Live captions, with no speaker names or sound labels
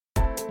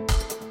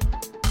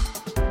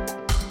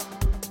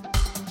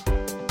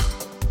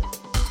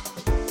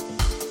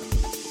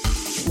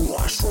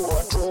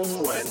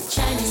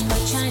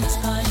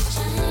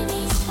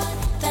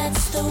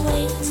the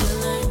way to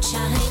learn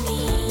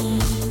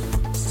Chinese.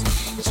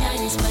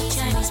 ChinesePod,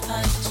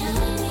 ChinesePod,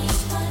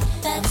 ChinesePod.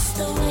 That's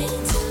the way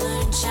to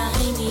learn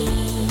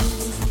Chinese.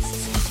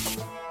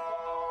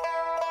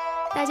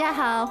 大家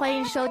好，欢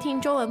迎收听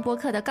中文播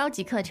客的高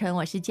级课程，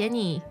我是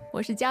Jenny，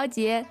 我是娇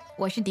杰，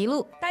我是迪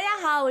露。大家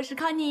好，我是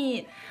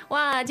Connie。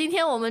哇，今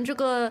天我们这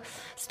个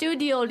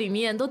studio 里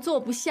面都坐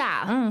不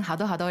下，好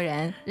多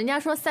人。人家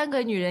说3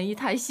个女人一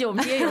台戏，我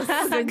们今天有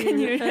4个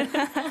女人，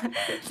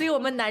所以我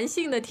们男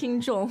性的听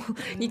众，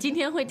你今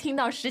天会听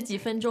到10几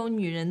分钟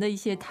女人的一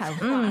些谈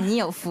话。你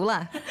有福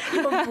了，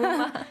有福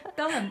吗？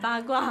都很八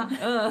卦。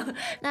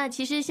那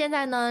其实现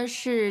在呢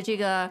是这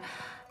个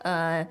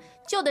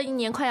旧的一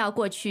年快要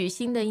过去，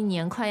新的一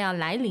年快要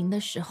来临的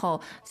时候，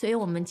所以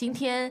我们今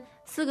天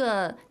4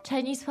个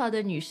ChinesePod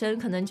的女生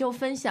可能就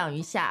分享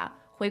一下，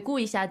回顾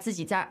一下自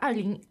己在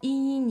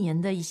2011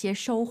年的一些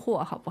收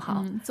获，好不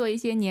好？做一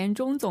些年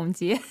终总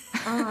结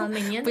啊，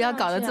每年不要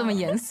搞得这么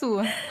严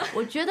肃。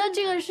我觉得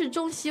这个是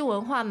中西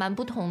文化蛮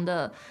不同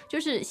的，就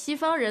是西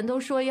方人都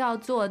说要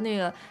做那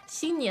个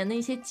新年的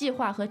一些计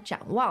划和展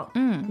望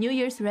，New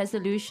Year's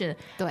Resolution，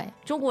 对，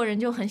中国人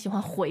就很喜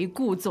欢回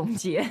顾总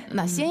结。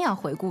那先要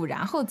回顾，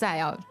然后再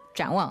要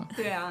展望。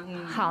对啊，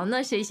好，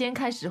那谁先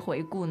开始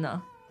回顾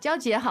呢？娇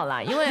姐好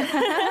啦，因为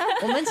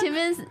我们前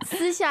面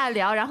私下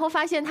聊，然后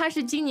发现她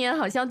是今年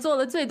好像做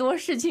了最多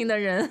事情的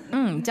人。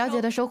娇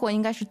姐的收获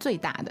应该是最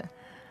大的。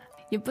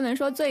也不能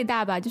说最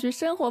大吧，就是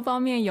生活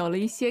方面有了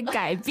一些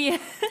改变。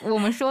我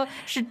们说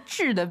是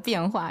质的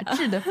变化，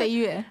质的飞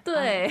跃。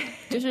对，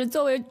就是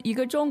作为一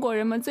个中国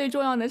人嘛，最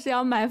重要的是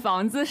要买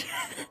房子，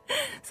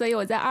所以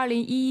我在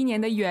2011年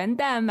的元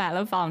旦买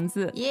了房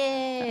子，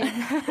耶，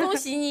恭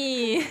喜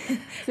你！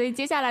所以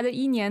接下来的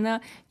1年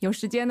呢，有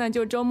时间呢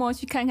就周末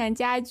去看看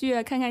家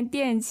具，看看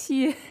电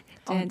器，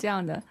这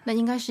样的。那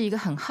应该是一个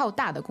很浩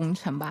大的工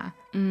程吧？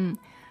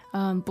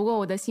不过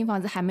我的新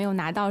房子还没有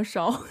拿到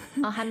手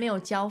还没有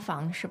交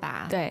房是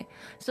吧？对，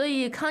所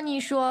以康妮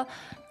说，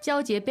娇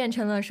姐变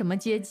成了什么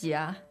阶级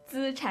啊？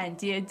资产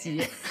阶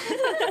级。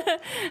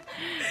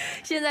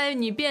现在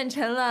你变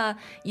成了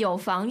有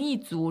房一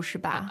族是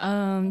吧？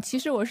其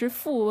实我是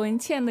富翁，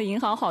欠的银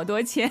行好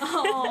多钱。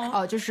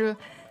就是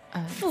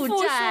负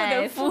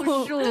债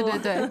负数，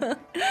对，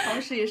同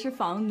时也是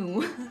房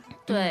奴。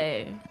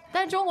对，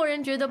但中国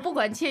人觉得不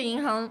管欠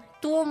银行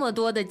多么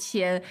多的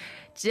钱，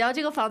只要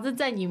这个房子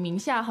在你名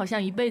下，好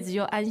像一辈子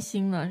就安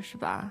心了，是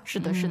吧？是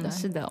的，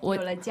是的，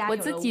我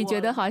自己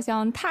觉得好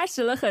像踏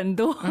实了很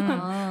多。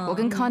我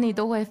跟 Connie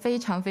都会非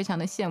常非常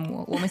的羡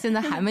慕，我们现在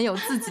还没有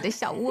自己的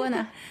小窝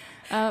呢。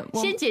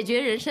先解决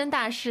人生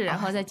大事，然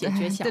后再解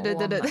决小窝，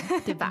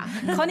对吧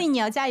？Connie 你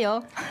要加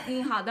油。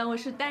好的，我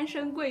是单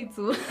身贵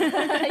族。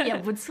也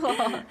不错。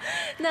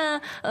那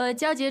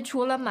娇姐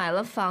除了买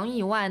了房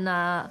以外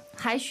呢，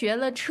还学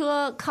了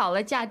车，考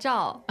了驾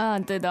照。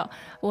对的，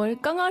我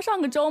刚刚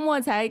上个周末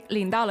才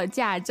领到了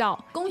驾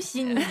照，恭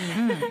喜你。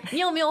你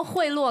有没有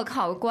贿赂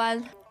考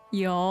官？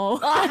有。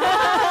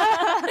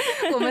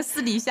我们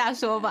私底下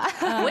说吧。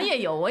我也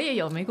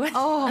有，没关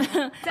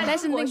系。但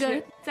是那个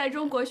在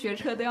中国学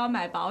车都要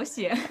买保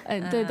险。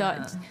对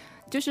的，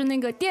就是那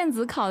个电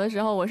子考的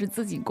时候我是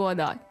自己过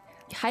的，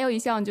还有一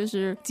项就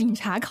是警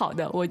察考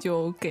的，我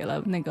就给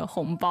了那个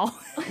红包。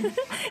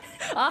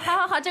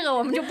好，这个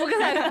我们就不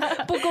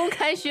公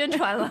开宣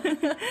传了。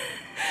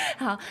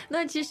好，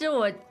那其实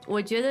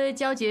我觉得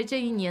娇姐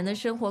这1年的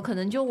生活可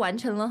能就完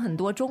成了很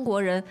多中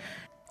国人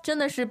真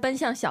的是奔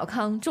向小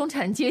康中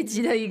产阶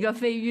级的一个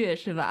飞跃，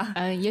是吧？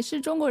也是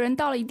中国人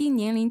到了一定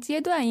年龄阶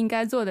段应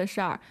该做的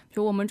事儿。比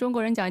如我们中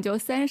国人讲究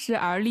30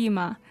而立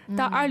嘛，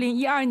到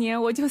2012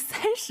年我就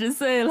30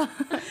岁了。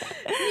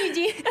你已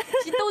经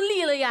都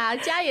立了呀，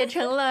家也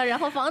成了，然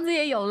后房子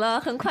也有了，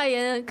很快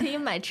也可以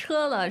买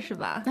车了，是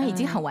吧？那已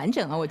经很完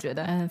整了，我觉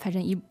得。反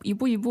正一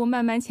步一步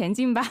慢慢前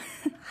进吧。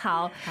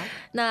好，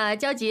那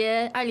娇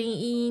姐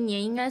2011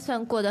年应该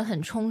算过得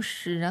很充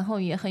实，然后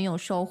也很有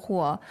收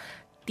获。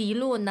迪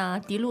露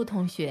呢？迪露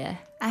同学，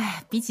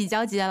比起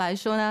娇姐来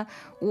说呢，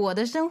我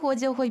的生活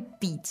就会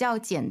比较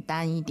简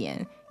单一点，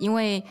因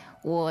为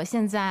我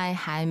现在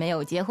还没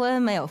有结婚，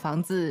没有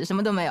房子，什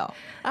么都没有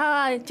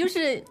就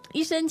是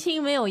一身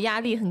轻，没有压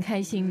力，很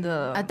开心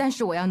的但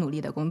是我要努力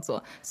的工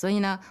作，所以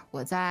呢，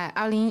我在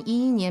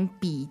2011年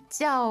比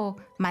较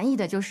满意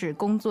的就是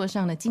工作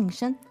上的晋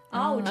升。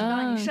我知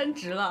道你升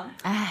职了。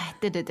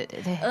对。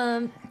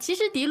其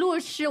实迪露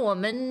是我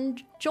们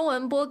中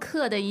文播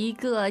客的一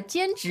个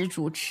兼职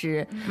主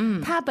持，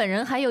他本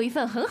人还有一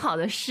份很好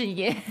的事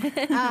业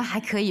还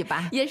可以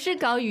吧，也是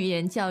搞语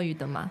言教育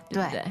的嘛，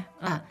对不对？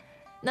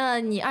那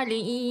你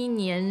2011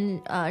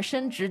年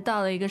升职到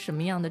了一个什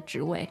么样的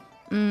职位？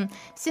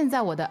现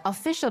在我的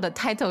official 的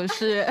title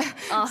是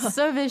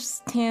Service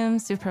Team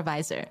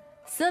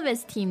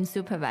Supervisor。Service Team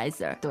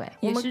Supervisor， 对，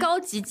我们高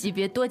级级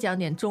别多讲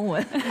点中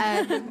文。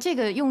这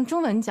个用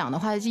中文讲的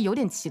话是有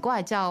点奇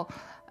怪，叫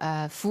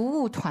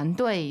服务团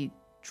队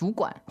主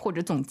管或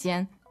者总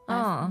监。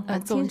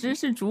总之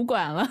是主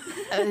管了。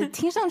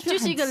听上去就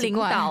是一个领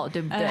导，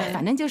对不对？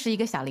反正就是一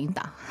个小领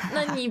导。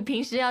那你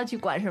平时要去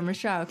管什么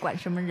事儿，管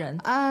什么人？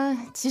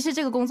其实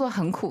这个工作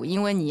很苦，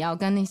因为你要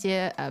跟那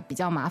些比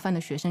较麻烦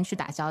的学生去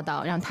打交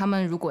道，让他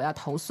们如果要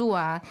投诉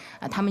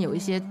他们有一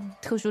些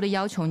特殊的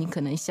要求，你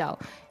可能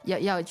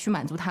要去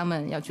满足他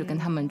们，要去跟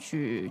他们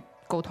去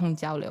沟通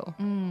交流。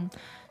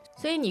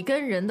所以你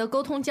跟人的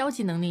沟通交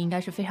际能力应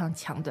该是非常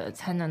强的，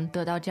才能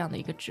得到这样的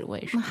一个职位，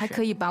是不是？还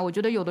可以吧，我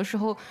觉得有的时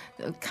候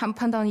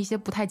碰到一些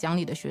不太讲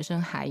理的学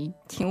生还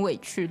挺委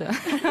屈的。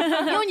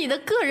用你的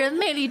个人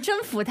魅力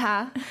征服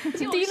他，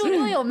第一路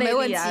多有魅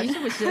力啊，是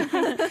不是？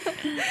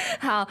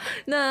好，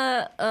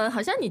那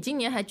好像你今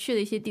年还去了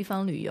一些地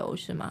方旅游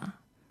是吗？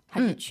还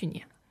是去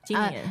年？今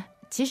年？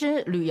其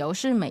实旅游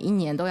是每一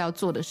年都要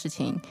做的事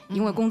情，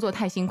因为工作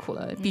太辛苦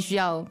了，必须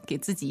要给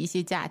自己一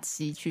些假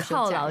期去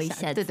犒劳一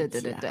下。对，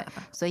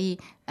所以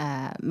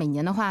每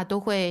年的话都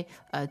会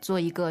做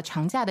一个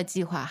长假的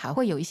计划，还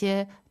会有一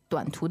些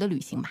短途的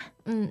旅行嘛。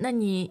那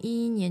你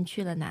2011年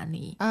去了哪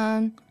里？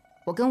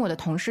我跟我的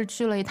同事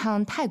去了一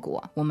趟泰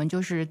国，我们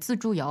就是自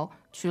助游，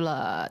去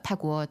了泰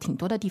国挺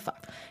多的地方。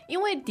因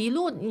为迪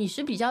路你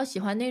是比较喜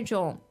欢那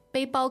种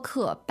背包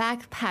客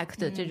backpack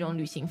的这种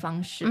旅行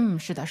方式。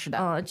是的。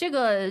这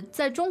个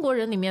在中国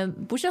人里面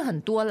不是很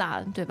多啦，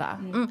对吧？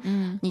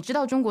你知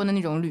道中国的那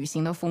种旅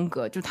行的风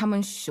格，就他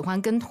们喜欢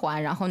跟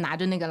团，然后拿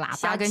着那个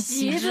喇叭跟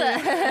旗子，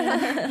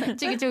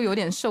这个就有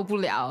点受不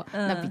了。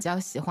那比较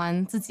喜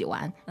欢自己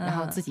玩，然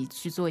后自己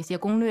去做一些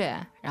攻略，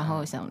然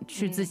后想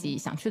去自己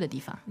想去的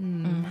地方。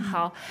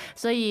好，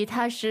所以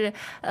他是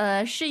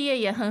事业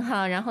也很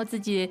好，然后自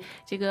己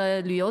这个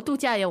旅游度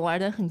假也玩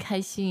得很开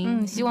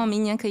心。希望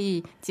明年可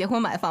以结婚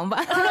买房吧。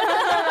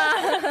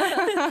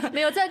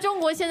没有，在中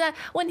国现在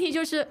问题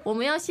就是我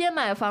们要先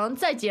买房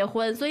再结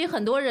婚，所以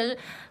很多人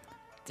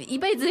一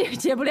辈子也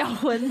结不了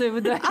婚，对不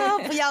对？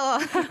不要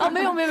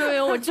没有，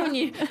我祝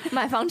你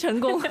买房成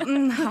功。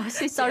好，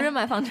谢谢，早日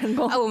买房成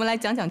功。我们来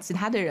讲讲其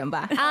他的人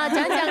吧。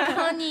讲讲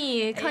康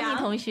妮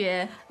同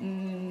学。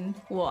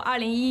我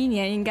2011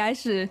年应该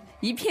是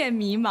一片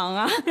迷茫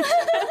啊。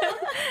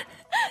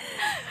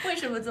为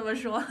什么这么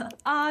说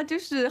就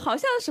是好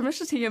像什么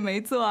事情也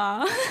没做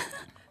啊。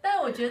但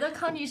我觉得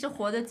康妮是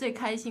活得最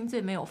开心、最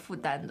没有负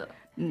担的。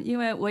因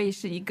为我也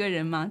是一个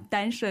人嘛，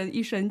单身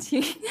一身轻，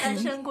单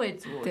身贵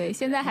族。对，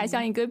现在还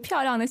像一个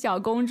漂亮的小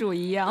公主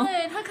一样。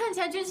对，她看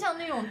起来就像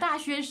那种大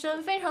学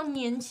生，非常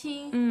年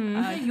轻，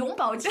永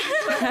葆青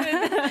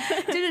春，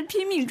就是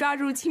拼命抓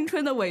住青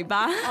春的尾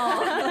巴。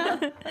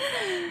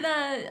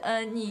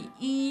那你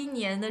2011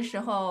年的时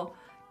候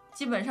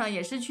基本上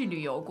也是去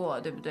旅游过，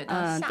对不对？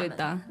对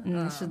的，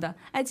是的。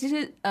其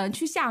实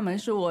去厦门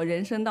是我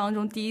人生当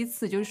中第一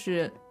次就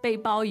是背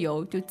包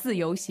游，就自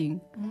由行。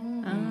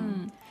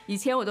以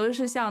前我都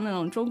是像那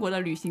种中国的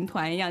旅行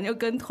团一样，就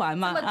跟团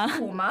嘛。这么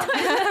土吗？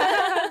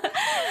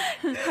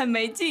很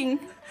没劲。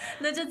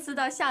那这次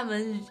到厦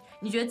门，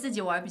你觉得自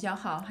己玩比较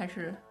好，还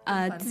是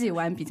自己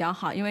玩比较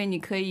好？因为你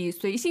可以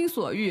随心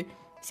所欲。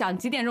想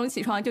几点钟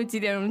起床就几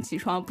点钟起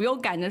床，不用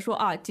赶着说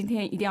今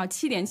天一定要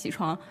7点起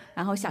床，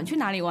然后想去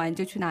哪里玩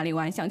就去哪里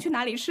玩，想去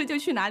哪里吃就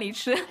去哪里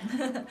吃。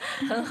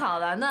很好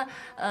了。那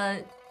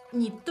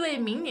你对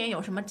明年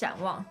有什么展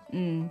望？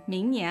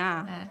明年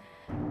啊。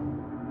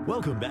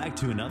Welcome back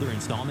to another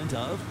installment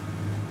of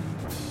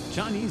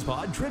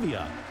ChinesePod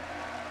Trivia.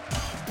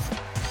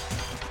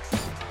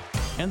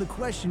 And the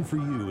question for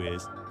you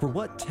is, for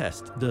what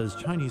test does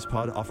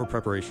ChinesePod offer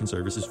preparation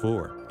services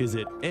for? Is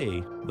it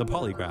A, the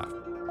polygraph,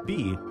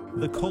 B,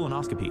 the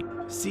colonoscopy,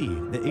 C,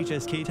 the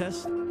HSK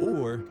test,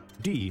 or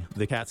D,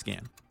 the CAT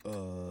scan?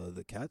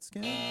 The CAT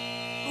scan?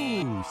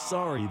 Ooh,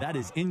 sorry, that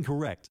is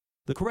incorrect.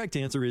 The correct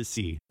answer is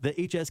C, the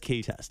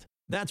HSK test.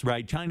 That's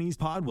right,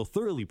 ChinesePod will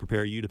thoroughly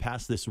prepare you to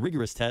pass this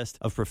rigorous test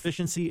of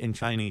proficiency in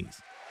Chinese.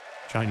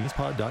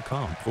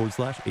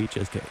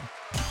 ChinesePod.com/HSK.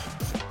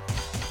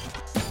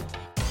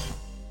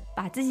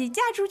 把自己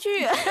嫁出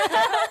去。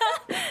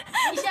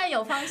你现在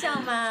有方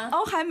向吗？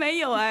还没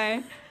有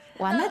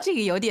哇，那这个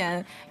有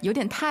点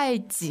太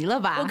急了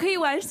吧？我可以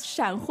玩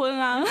闪婚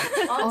啊。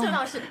这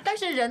倒是，但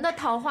是人的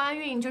桃花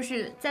运就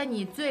是在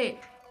你最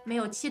没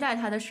有期待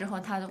他的时候，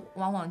他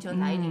往往就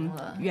来临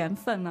了。缘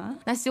分啊。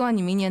那希望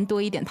你明年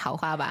多一点桃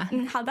花吧。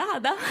好的。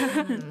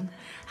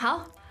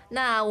好，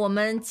那我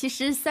们其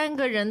实3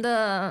个人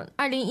的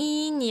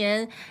2011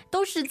年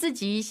都是自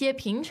己一些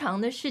平常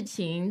的事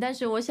情，但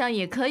是我想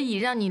也可以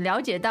让你了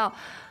解到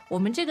我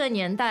们这个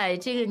年代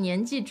这个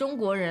年纪中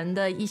国人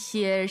的一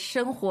些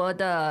生活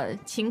的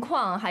情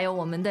况，还有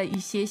我们的一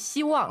些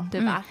希望，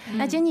对吧？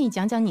那Jenny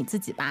讲讲你自自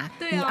己吧。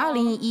对你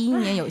2011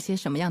年有些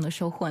什么样的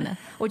收获呢？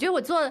我觉得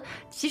我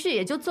其实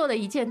也就做了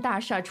一件大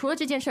事儿，除了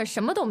这件事儿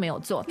什么都没有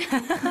做。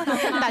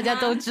大家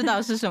都知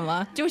道是什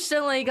么？就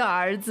生了一个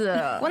儿子。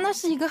哇，那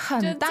是一个很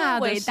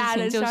大的事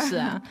情，就是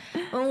啊。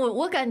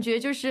我感觉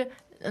就是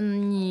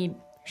你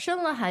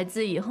生了孩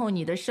子以后，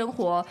你的生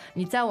活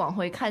你再往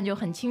回看就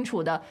很清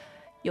楚的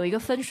有一个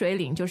分水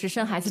岭，就是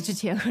生孩子之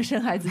前和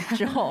生孩子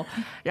之后。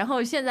然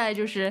后现在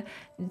就是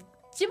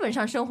基本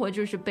上生活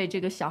就是被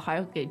这个小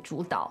孩给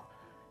主导，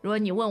如果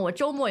你问我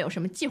周末有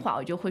什么计划，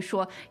我就会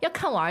说要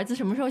看我儿子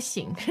什么时候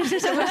醒，是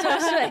什么时候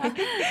睡，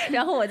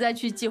然后我再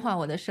去计划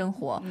我的生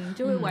活，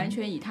就会完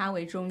全以他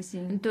为中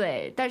心。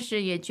对，但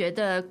是也觉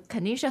得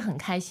肯定是很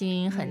开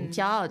心、很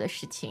骄傲的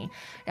事情。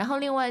然后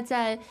另外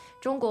在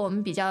中国，我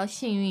们比较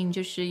幸运，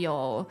就是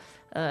有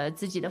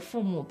自己的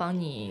父母帮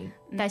你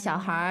带小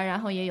孩，然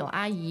后也有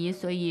阿姨，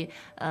所以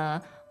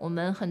我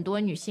们很多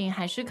女性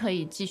还是可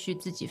以继续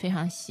自己非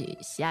常喜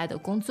爱的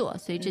工作，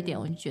所以这点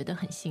我就觉得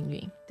很幸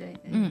运。对，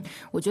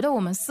我觉得我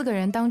们4个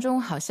人当中，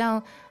好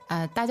像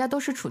大家都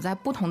是处在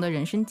不同的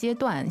人生阶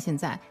段。现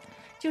在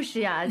就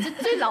是呀，这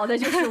最老的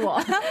就是我。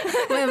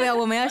没有，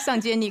我们要向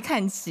杰尼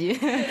看齐，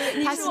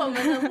他是我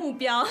们的目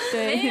标。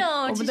对，没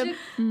有，其实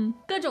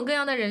各种各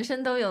样的人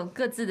生都有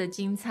各自的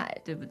精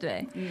彩，对不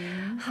对？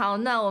好，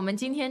那我们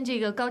今天这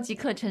个高级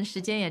课程时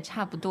间也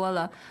差不多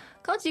了。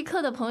高级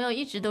课的朋友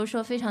一直都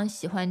说非常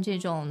喜欢这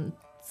种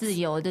自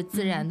由的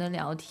自然的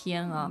聊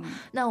天啊，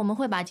那我们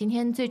会把今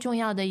天最重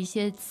要的一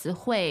些词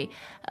汇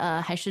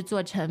还是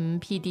做成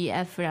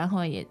PDF， 然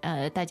后也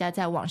大家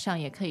在网上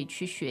也可以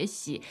去学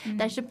习，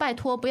但是拜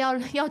托不要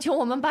要求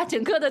我们把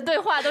整个的对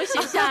话都写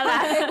下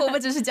来。我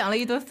们只是讲了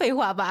一堆废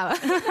话罢了。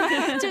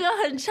这个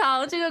很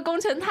长，这个工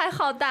程太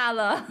浩大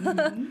了。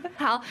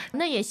好，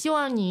那也希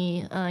望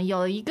你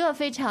有一个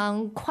非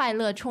常快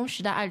乐充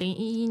实的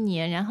2011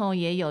年，然后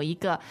也有一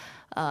个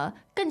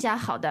更加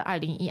好的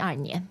2012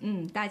年。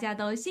大家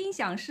都心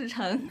想事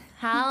成。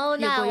好，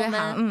那我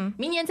们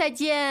明年再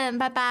见，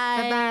拜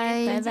拜，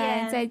拜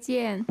拜，再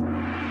见。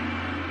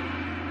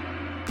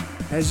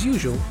As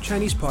usual,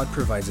 ChinesePod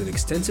provides an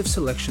extensive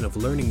selection of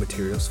learning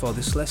materials for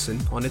this lesson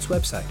on its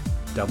website,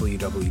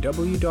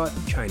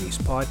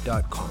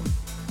 www.chinesepod.com.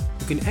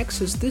 You can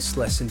access this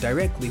lesson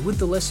directly with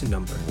the lesson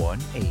number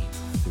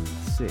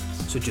 1836.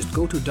 So just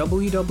go to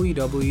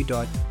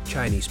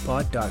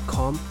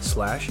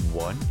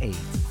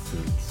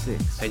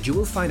www.chinesepod.com/1836 and you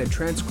will find a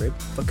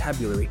transcript,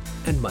 vocabulary,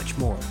 and much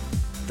more.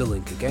 The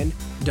link again,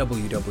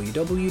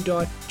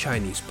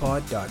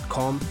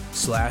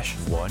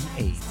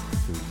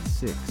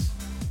 www.chinesepod.com/1836.